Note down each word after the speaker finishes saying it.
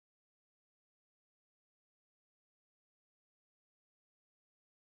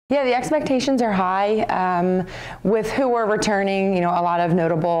Yeah, the expectations are high. With who we're returning, a lot of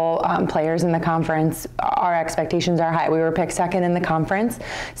notable players in the conference, our expectations are high. We were picked second in the conference.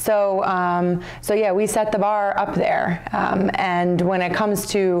 So yeah, we set the bar up there. And when it comes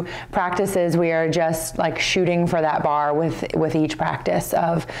to practices, we are just like shooting for that bar with each practice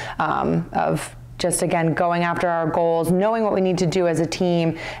of just, again, going after our goals, knowing what we need to do as a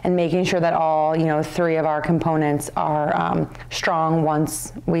team, and making sure that all, three of our components are strong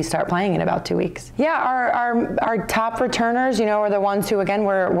once we start playing in about 2 weeks. Yeah, our top returners, are the ones who, again,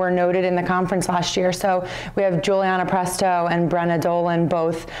 were noted in the conference last year. So we have Juliana Presto and Brenna Dolan,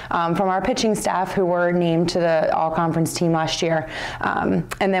 both from our pitching staff, who were named to the all-conference team last year.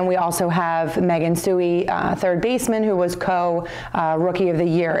 And then we also have Megan Suey, third baseman, who was co-rookie of the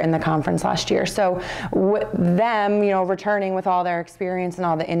year in the conference last year. So with them, returning with all their experience and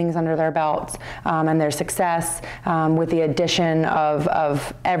all the innings under their belts, and their success, with the addition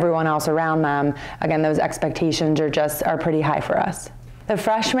of everyone else around them, again, those expectations are pretty high for us. The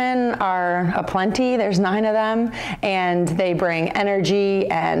freshmen are aplenty. There's 9 of them, and they bring energy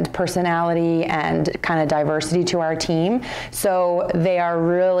and personality and kind of diversity to our team. So they are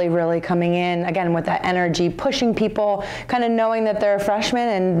really, really coming in, again, with that energy, pushing people, kind of knowing that they're a freshman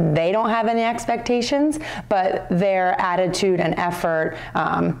and they don't have any expectations, but their attitude and effort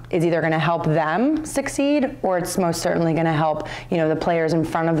is either going to help them succeed, or it's most certainly going to help, the players in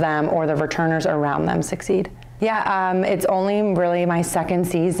front of them or the returners around them succeed. Yeah, it's only really my second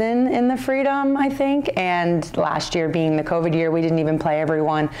season in the Freedom, I think, and last year being the COVID year, we didn't even play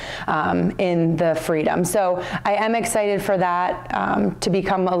everyone in the Freedom. So I am excited for that to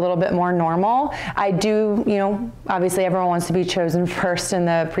become a little bit more normal. I do, obviously everyone wants to be chosen first in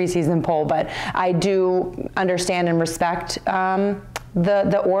the preseason poll, but I do understand and respect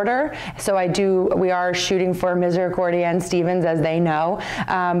the order. So we are shooting for Misericordia and Stevens, as they know,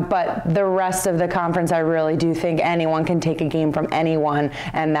 but the rest of the conference, I really do think anyone can take a game from anyone,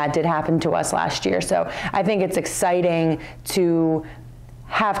 and that did happen to us last year. So I think it's exciting to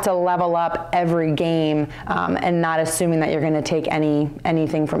have to level up every game, and not assuming that you're going to take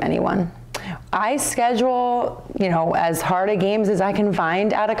anything from anyone. I schedule, as hard a games as I can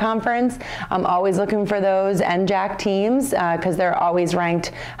find at a conference. I'm always looking for those NJAC teams because they're always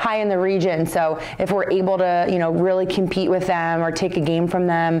ranked high in the region. So if we're able to, really compete with them or take a game from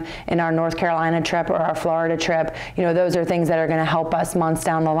them in our North Carolina trip or our Florida trip, those are things that are going to help us months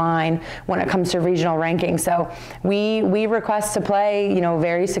down the line when it comes to regional ranking. So we request to play,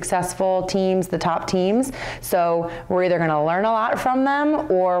 very successful teams, the top teams. So we're either going to learn a lot from them,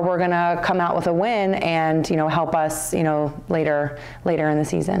 or we're going to come out with a win and help us later in the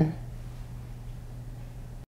season.